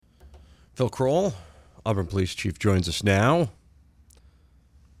Phil Crowell, Auburn Police Chief, joins us now.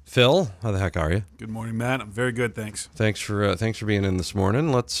 Phil, how the heck are you? Good morning, Matt. I'm very good, thanks. Thanks for being in this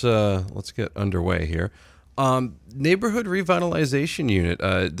morning. Let's get underway here. Neighborhood Revitalization Unit.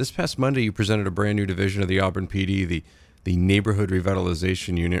 This past Monday, you presented a brand new division of the Auburn PD, the Neighborhood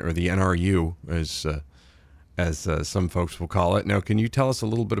Revitalization Unit, or the NRU, as some folks will call it. Now, can you tell us a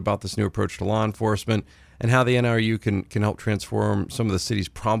little bit about this new approach to law enforcement and how the NRU can help transform some of the city's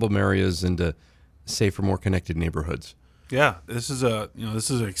problem areas into safer, more connected neighborhoods? Yeah, this is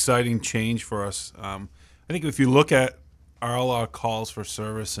an exciting change for us. I think if you look at all our calls for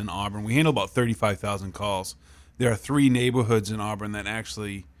service in Auburn, we handle about 35,000 calls. There are 3 neighborhoods in Auburn that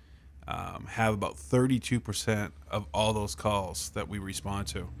actually have about 32% of all those calls that we respond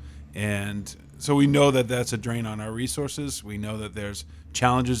to. And so we know that that's a drain on our resources. We know that there's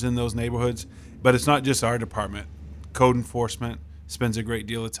challenges in those neighborhoods, but it's not just our department. Code enforcement spends a great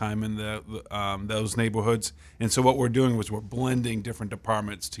deal of time in those neighborhoods. And so what we're doing was we're blending different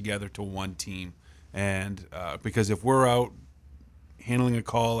departments together to one team. And because if we're out handling a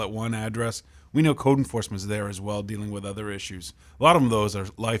call at one address, we know code enforcement is there as well, dealing with other issues. A lot of those are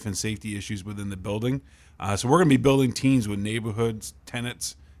life and safety issues within the building. So we're going to be building teams with neighborhoods,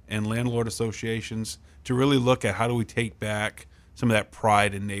 tenants, and landlord associations to really look at how do we take back some of that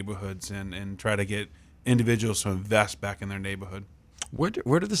pride in neighborhoods and try to get individuals to invest back in their neighborhood.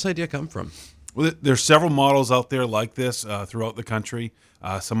 Where did this idea come from? Well, there's several models out there like this throughout the country.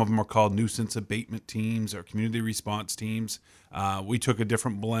 Some of them are called nuisance abatement teams or community response teams. We took a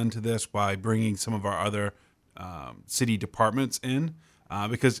different blend to this by bringing some of our other city departments in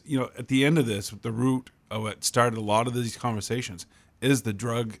because, at the end of this, the root of what started a lot of these conversations is the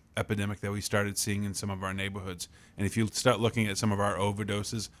drug epidemic that we started seeing in some of our neighborhoods. And if you start looking at some of our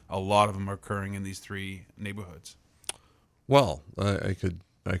overdoses, a lot of them are occurring in these 3 neighborhoods. Well, I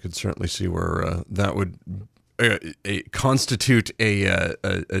could certainly see where that would constitute a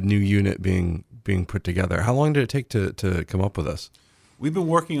new unit being put together. How long did it take to come up with this? We've been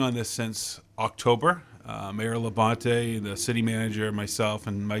working on this since October. Mayor Labonte, the city manager, myself,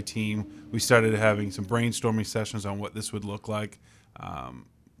 and my team, we started having some brainstorming sessions on what this would look like.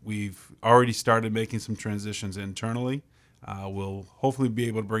 We've already started making some transitions internally. We'll hopefully be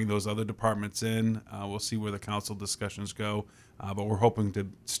able to bring those other departments in. We'll see where the council discussions go, but we're hoping to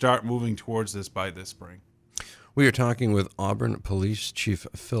start moving towards this by this spring. We are talking with Auburn Police Chief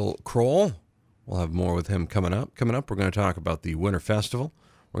Phil Crowell. We'll have more with him coming up. Coming up, we're going to talk about the Winter Festival.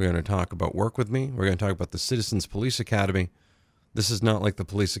 We're going to talk about Work With Me. We're going to talk about the Citizens Police Academy. This is not like the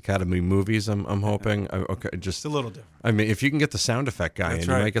Police Academy movies, I'm hoping. Okay, just a little different. I mean, if you can get the sound effect guy That's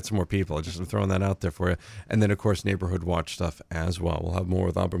in, right. You might get some more people. I'm throwing that out there for you. And then, of course, Neighborhood Watch stuff as well. We'll have more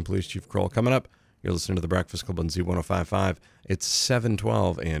with Auburn Police Chief Crowell coming up. You're listening to The Breakfast Club on Z105.5. It's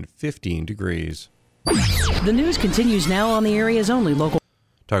 7:12 and 15 degrees. The news continues now on the area's only local.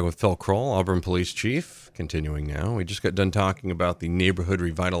 Talking with Phil Crowell, Auburn Police Chief. Continuing now. We just got done talking about the Neighborhood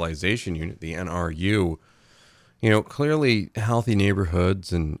Revitalization Unit, the NRU. Clearly healthy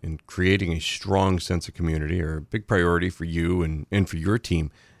neighborhoods and creating a strong sense of community are a big priority for you and for your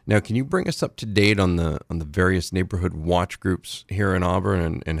team. Now, can you bring us up to date on the various neighborhood watch groups here in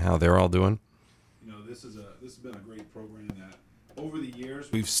Auburn and how they're all doing? This has been a great program that over the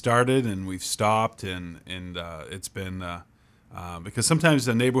years we've started and we've stopped and it's been because sometimes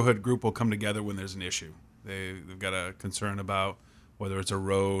the neighborhood group will come together when there's an issue. They've got a concern about whether it's a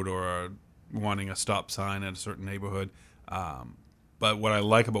road or wanting a stop sign at a certain neighborhood. But what I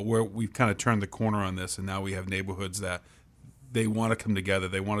like about where we've kind of turned the corner on this, and now we have neighborhoods that they want to come together.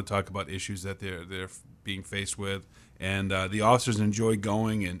 They want to talk about issues that they're being faced with. And the officers enjoy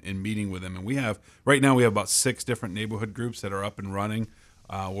going and meeting with them. And right now we have about 6 different neighborhood groups that are up and running.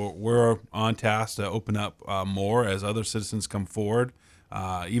 We're on task to open up more as other citizens come forward.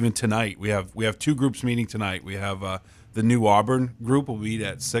 Even tonight, we have 2 groups meeting tonight. We have the New Auburn group will meet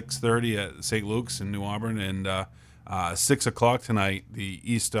at 6:30 at St. Luke's in New Auburn, and 6 o'clock tonight, the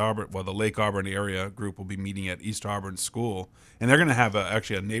the Lake Auburn area group will be meeting at East Auburn School, and they're going to have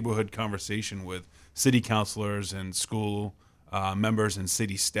actually a neighborhood conversation with city councilors and school members and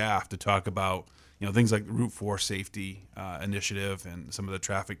city staff to talk about things like the Route 4 safety initiative and some of the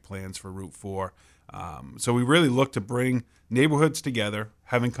traffic plans for Route 4. So we really look to bring neighborhoods together,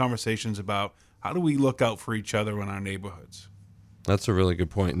 having conversations about how do we look out for each other in our neighborhoods. That's a really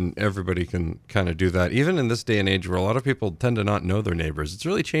good point, and everybody can kind of do that. Even in this day and age where a lot of people tend to not know their neighbors, it's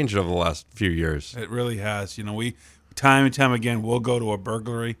really changed over the last few years. It really has. We time and time again, we'll go to a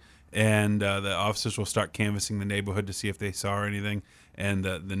burglary, and the officers will start canvassing the neighborhood to see if they saw anything. And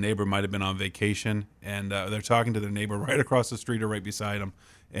the neighbor might have been on vacation, and they're talking to their neighbor right across the street or right beside them.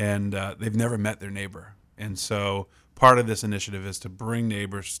 and they've never met their neighbor. And so part of this initiative is to bring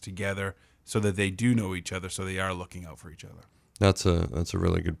neighbors together so that they do know each other, so they are looking out for each other. That's a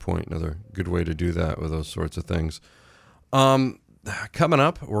really good point. Another good way to do that with those sorts of things. Coming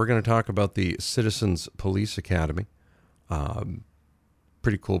up, we're going to talk about the Citizens Police Academy.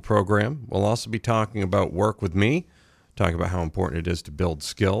 Pretty cool program. We'll also be talking about Work With Me, talk about how important it is to build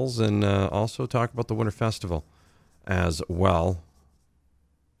skills, and also talk about the Winter Festival as well.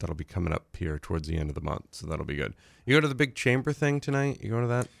 That'll be coming up here towards the end of the month, so that'll be good. You go to the big chamber thing tonight? You going to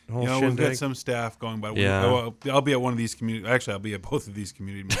that whole shindig? We've got some staff going by. Yeah. I'll be at one of these community. Actually, I'll be at both of these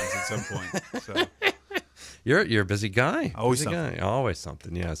community meetings at some point. So. You're a busy guy. Always busy something. Guy. Always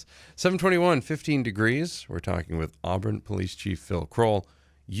something, yes. 721, 15 degrees. We're talking with Auburn Police Chief Phil Crowell.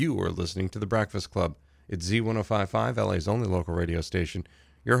 You are listening to The Breakfast Club. It's Z1055, LA's only local radio station.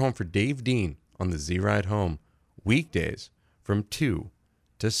 You're home for Dave Dean on the Z Ride Home, weekdays from 2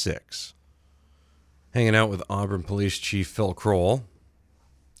 to 6. Hanging out with Auburn Police Chief Phil Crowell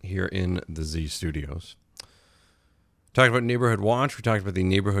here in the Z Studios. Talked about Neighborhood Watch. We talked about the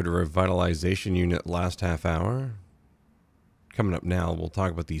Neighborhood Revitalization Unit last half hour. Coming up now, we'll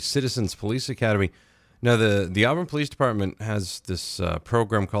talk about the Citizens Police Academy. Now, the Auburn Police Department has this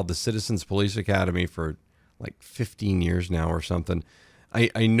program called the Citizens Police Academy for like 15 years now or something.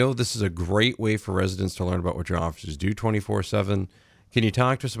 I know this is a great way for residents to learn about what your officers do 24/7. Can you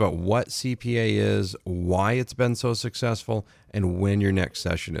talk to us about what CPA is, why it's been so successful, and when your next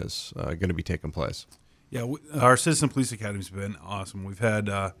session is going to be taking place? Yeah, our Citizen Police Academy's been awesome. We've had,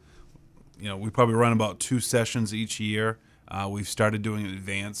 we probably run about 2 sessions each year. We've started doing an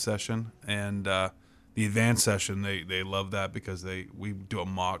advanced session, and the advanced session, they love that because we do a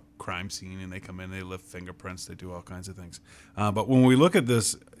mock crime scene, and they come in, they lift fingerprints, they do all kinds of things. But when we look at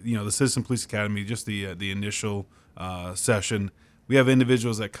this, the Citizen Police Academy, just the initial session, we have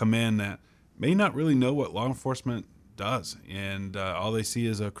individuals that come in that may not really know what law enforcement does, and all they see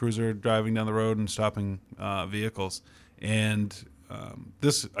is a cruiser driving down the road and stopping vehicles. And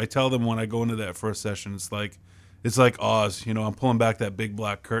this, I tell them when I go into that first session, it's like Oz. I'm pulling back that big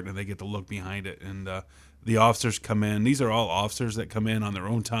black curtain, and they get to look behind it. And the officers come in. These are all officers that come in on their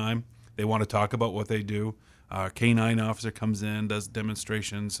own time. They want to talk about what they do. Our K-9 officer comes in, does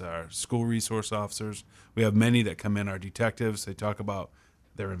demonstrations. Our school resource officers. We have many that come in. Our detectives, they talk about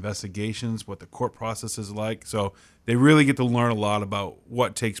their investigations, what the court process is like. So they really get to learn a lot about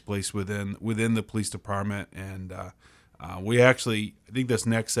what takes place within the police department. And we actually, I think this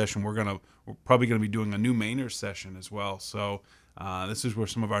next session, we're probably going to be doing a new Mainers session as well. So this is where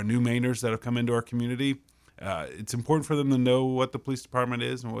some of our new Mainers that have come into our community, it's important for them to know what the police department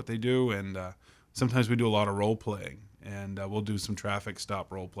is and what they do. And sometimes we do a lot of role playing, and we'll do some traffic stop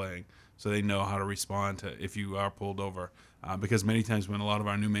role playing so they know how to respond to if you are pulled over. Because many times when a lot of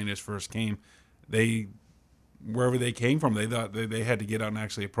our new Mainers first came, wherever they came from, they thought they had to get out and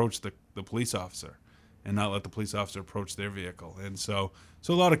actually approach the police officer and not let the police officer approach their vehicle. And so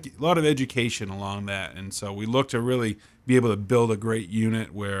a lot of education along that. And so we look to really be able to build a great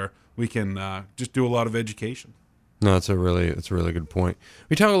unit where we can just do a lot of education. No, it's a really good point.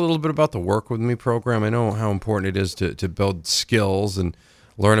 We talk a little bit about the Work With Me program. I know how important it is to build skills and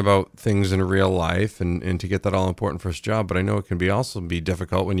learn about things in real life and to get that all important first job. But I know it can also be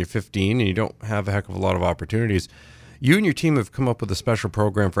difficult when you're 15 and you don't have a heck of a lot of opportunities. You and your team have come up with a special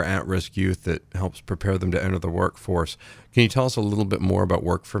program for at-risk youth that helps prepare them to enter the workforce. Can you tell us a little bit more about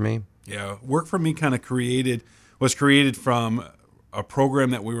Work For Me? Yeah, Work For Me kind of was created from a program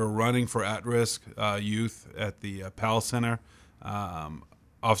that we were running for at-risk youth at the PAL Center.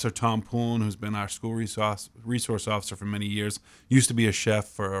 Officer Tom Poulin, who's been our school resource officer for many years, used to be a chef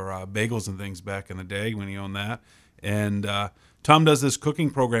for bagels and things back in the day when he owned that. And Tom does this cooking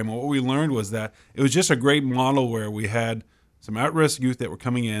program. And what we learned was that it was just a great model where we had some at-risk youth that were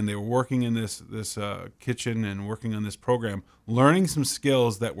coming in. They were working in this kitchen and working on this program, learning some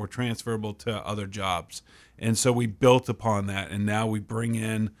skills that were transferable to other jobs. And so we built upon that, and now we bring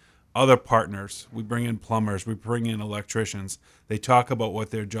in other partners. We bring in plumbers. We bring in electricians. They talk about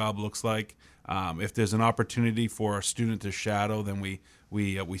what their job looks like. If there's an opportunity for a student to shadow, then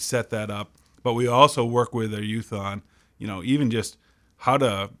we set that up. But we also work with our youth on, even just how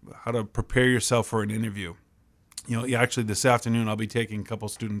to prepare yourself for an interview. Actually this afternoon I'll be taking a couple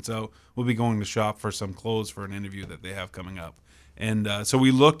students out. We'll be going to shop for some clothes for an interview that they have coming up. And so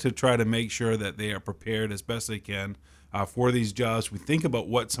we look to try to make sure that they are prepared as best they can for these jobs. We think about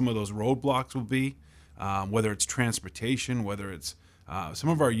what some of those roadblocks will be, whether it's transportation, whether it's some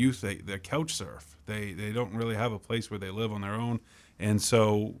of our youth, they couch surf. They don't really have a place where they live on their own. And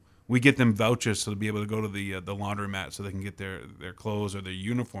so we get them vouchers so to be able to go to the laundromat so they can get their clothes or their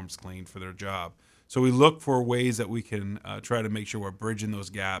uniforms cleaned for their job. So we look for ways that we can try to make sure we're bridging those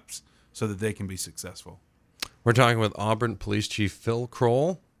gaps so that they can be successful. We're talking with Auburn Police Chief Phil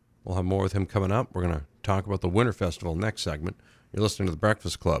Crowell. We'll have more with him coming up. We're going to talk about the Winter Festival next segment. You're listening to The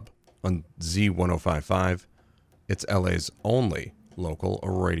Breakfast Club on Z1055. It's LA's only local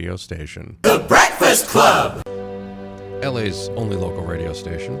radio station. The Breakfast Club! LA's only local radio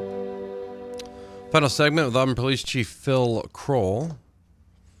station. Final segment with Auburn Police Chief Phil Crowell.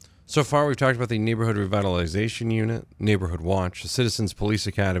 So far, we've talked about the Neighborhood Revitalization Unit, Neighborhood Watch, the Citizens Police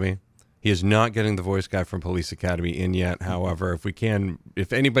Academy. He is not getting the voice guy from Police Academy in yet. However,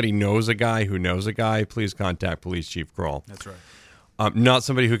 if anybody knows a guy who knows a guy, please contact Police Chief Crowell. That's right. Not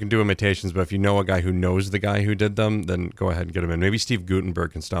somebody who can do imitations, but if you know a guy who knows the guy who did them, then go ahead and get him in. Maybe Steve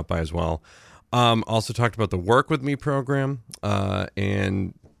Gutenberg can stop by as well. Also talked about the Work With Me program,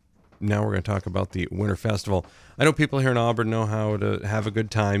 and now we're going to talk about the Winter Festival. I know people here in Auburn know how to have a good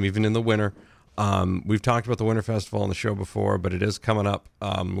time, even in the winter. We've talked about the Winter Festival on the show before, but it is coming up.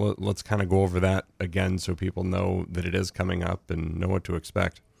 Let's kind of go over that again so people know that it is coming up and know what to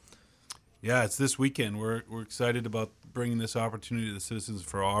expect. Yeah, it's this weekend. We're excited about bringing this opportunity to the citizens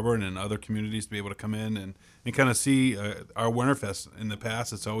for Auburn and other communities to be able to come in and kind of see our Winterfest. In the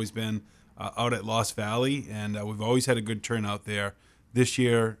past, it's always been out at Lost Valley, and we've always had a good turnout there. This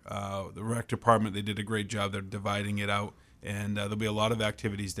year, the rec department, they did a great job. They're dividing it out, and there'll be a lot of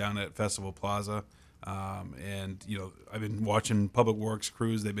activities down at Festival Plaza. And, I've been watching Public Works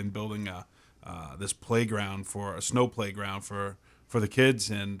crews. They've been building this playground a snow playground for the kids,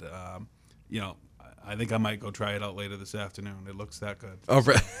 and I think I might go try it out later this afternoon. It looks that good. Oh,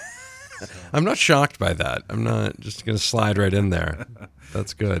 I'm not shocked by that. I'm not just going to slide right in there.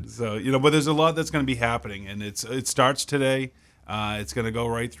 That's good. So, but there's a lot that's going to be happening, and it starts today. It's going to go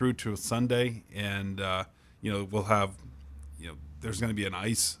right through to Sunday, and, we'll have, there's going to be an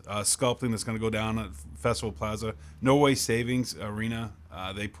ice sculpting that's going to go down at Festival Plaza. Norway Savings Arena,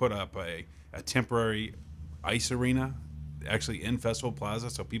 they put up a temporary ice arena actually in Festival Plaza,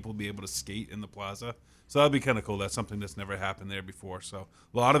 so people will be able to skate in the plaza. So that'll be kind of cool. That's something that's never happened there before. So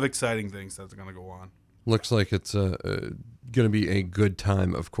a lot of exciting things that's going to go on. Looks like it's going to be a good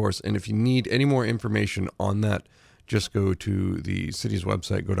time, of course. And if you need any more information on that, just go to the city's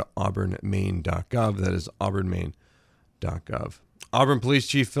website. Go to auburnmaine.gov. That is auburnmaine.gov. Auburn Police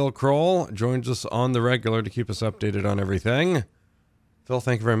Chief Phil Crowell joins us on the regular to keep us updated on everything. Phil,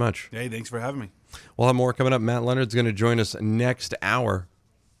 thank you very much. Hey, thanks for having me. We'll have more coming up. Matt Leonard's going to join us next hour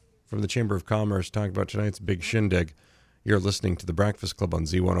from the Chamber of Commerce, talking about tonight's big shindig. You're listening to The Breakfast Club on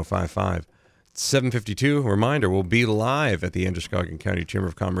Z1055. It's 7:52. Reminder, we'll be live at the Androscoggin County Chamber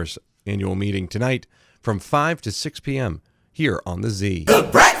of Commerce annual meeting tonight from 5 to 6 p.m. here on the Z. The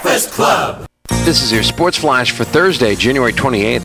Breakfast Club. This is your sports flash for Thursday, January 28th.